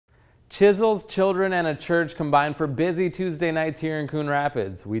Chisels, children, and a church combine for busy Tuesday nights here in Coon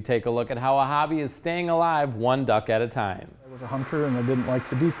Rapids. We take a look at how a hobby is staying alive one duck at a time. I was a hunter and I didn't like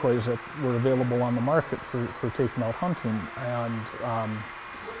the decoys that were available on the market for taking out hunting. And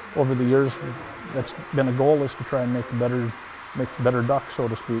over the years, that's been a goal, is to try and make better duck, so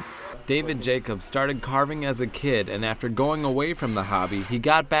to speak. David Jacobs started carving as a kid, and after going away from the hobby, he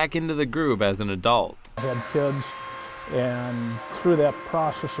got back into the groove as an adult. I had kids, and through that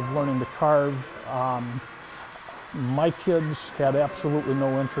process of learning to carve, my kids had absolutely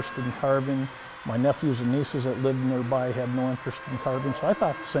no interest in carving. My nephews and nieces that lived nearby had no interest in carving, so I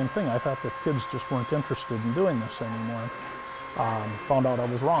thought the same thing. I thought that kids just weren't interested in doing this anymore. Found out I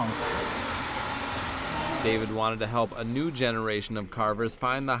was wrong. David wanted to help a new generation of carvers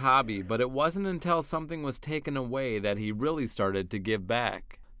find the hobby, but it wasn't until something was taken away that he really started to give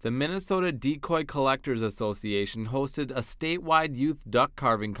back. The Minnesota Decoy Collectors Association hosted a statewide youth duck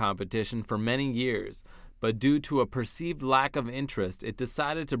carving competition for many years, but due to a perceived lack of interest, it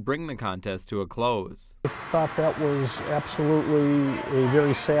decided to bring the contest to a close. I thought that was absolutely a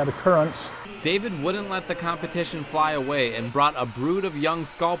very sad occurrence. David wouldn't let the competition fly away and brought a brood of young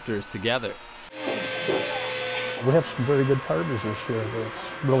sculptors together. We have some very good carvers this year.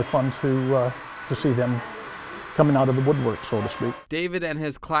 It's really fun to see them coming out of the woodwork, so to speak. David and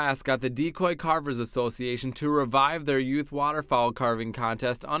his class got the Decoy Carvers Association to revive their youth waterfowl carving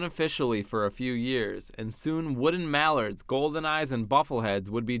contest unofficially for a few years, and soon wooden mallards, golden eyes, and buffleheads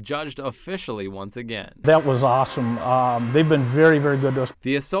would be judged officially once again. That was awesome. They've been very, very good to us.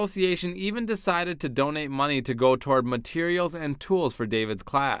 The association even decided to donate money to go toward materials and tools for David's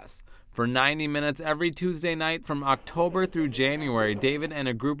class. For 90 minutes every Tuesday night from October through January, David and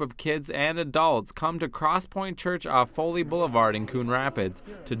a group of kids and adults come to Cross Point Church off Foley Boulevard in Coon Rapids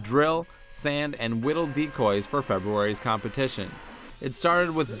to drill, sand, and whittle decoys for February's competition. It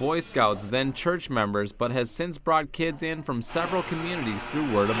started with Boy Scouts, then church members, but has since brought kids in from several communities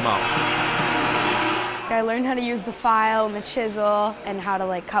through word of mouth. I learned how to use the file and the chisel and how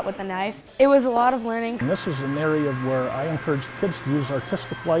to cut with the knife. It was a lot of learning. And this is an area where I encourage kids to use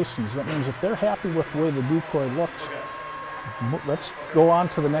artistic license. That means if they're happy with the way the decoy looks, let's go on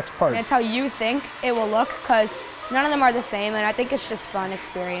to the next part. That's how you think it will look, because none of them are the same, and I think it's just fun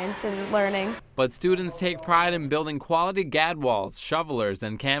experience and learning. But students take pride in building quality gadwalls, shovelers,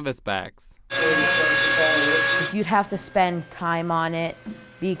 and canvasbacks. You'd have to spend time on it,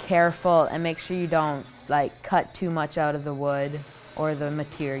 be careful, and make sure you don't cut too much out of the wood or the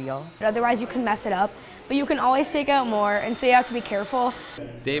material. Otherwise you can mess it up, but you can always take out more, and so you have to be careful.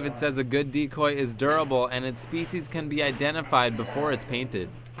 David says a good decoy is durable and its species can be identified before it's painted.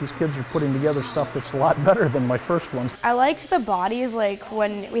 These kids are putting together stuff that's a lot better than my first ones. I liked the bodies,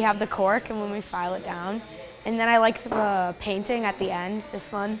 when we have the cork and when we file it down. And then I like the painting at the end. It's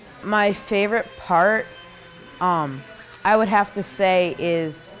fun. My favorite part, I would have to say,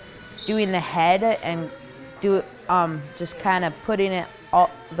 is doing the head and just kind of putting it all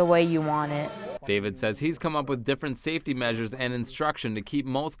the way you want it. David says he's come up with different safety measures and instruction to keep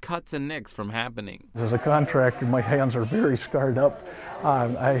most cuts and nicks from happening. As a contractor, my hands are very scarred up.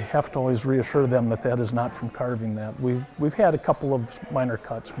 I have to always reassure them that that is not from carving that. We've had a couple of minor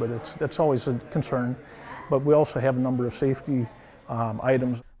cuts, but that's always a concern. But we also have a number of safety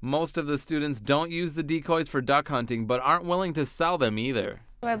items. Most of the students don't use the decoys for duck hunting, but aren't willing to sell them either.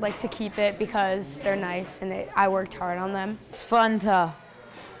 I'd like to keep it because they're nice and I worked hard on them. It's fun to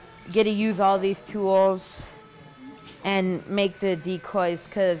get to use all these tools and make the decoys,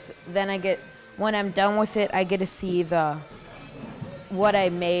 because then when I'm done with it, I get to see what I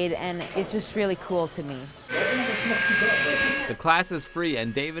made, and it's just really cool to me. The class is free,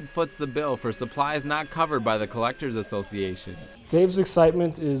 and David foots the bill for supplies not covered by the Collectors Association. Dave's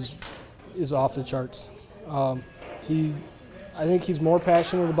excitement is off the charts. I think he's more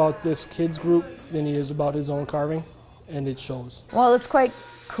passionate about this kids group than he is about his own carving, and it shows. Well, it's quite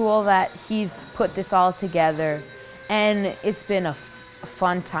cool that he's put this all together, and it's been a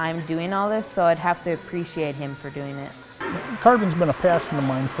fun time doing all this, so I'd have to appreciate him for doing it. Carving's been a passion of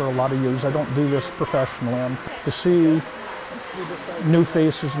mine for a lot of years. I don't do this professionally. And to see new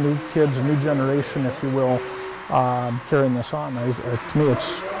faces, new kids, a new generation, if you will, carrying this on, to me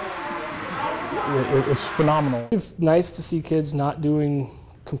it's phenomenal. It's nice to see kids not doing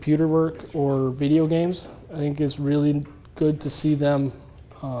computer work or video games. I think it's really good to see them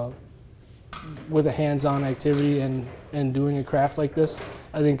with a hands-on activity and doing a craft like this.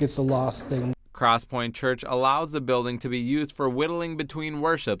 I think it's a lost thing. Cross Point Church allows the building to be used for whittling between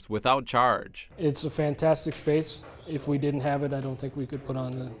worships without charge. It's a fantastic space. If we didn't have it, I don't think we could put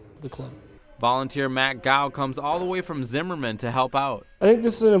on the club. Volunteer Matt Gow comes all the way from Zimmerman to help out. I think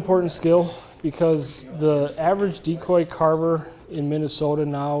this is an important skill because the average decoy carver in Minnesota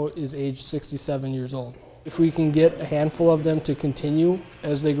now is age 67 years old. If we can get a handful of them to continue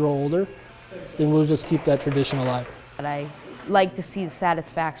as they grow older, then we'll just keep that tradition alive. But I like to see the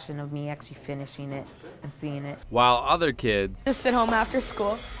satisfaction of me actually finishing it and seeing it. While other kids Just sit home after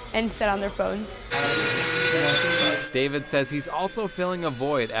school and sit on their phones. David says he's also filling a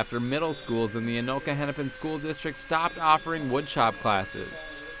void after middle schools in the Anoka-Hennepin School District stopped offering woodshop classes.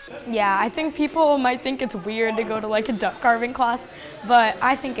 Yeah, I think people might think it's weird to go to like a duck carving class, but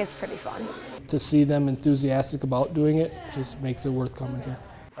I think it's pretty fun. To see them enthusiastic about doing it just makes it worth coming here.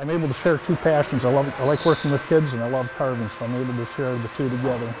 I'm able to share two passions. I like working with kids and I love carving, so I'm able to share the two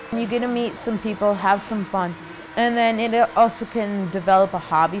together. You get to meet some people, have some fun, and then it also can develop a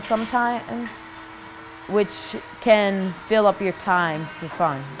hobby sometimes, which can fill up your time for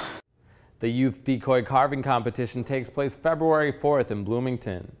fun. The Youth Decoy Carving Competition takes place February 4th in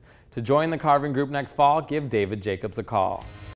Bloomington. To join the carving group next fall, give David Jacobs a call.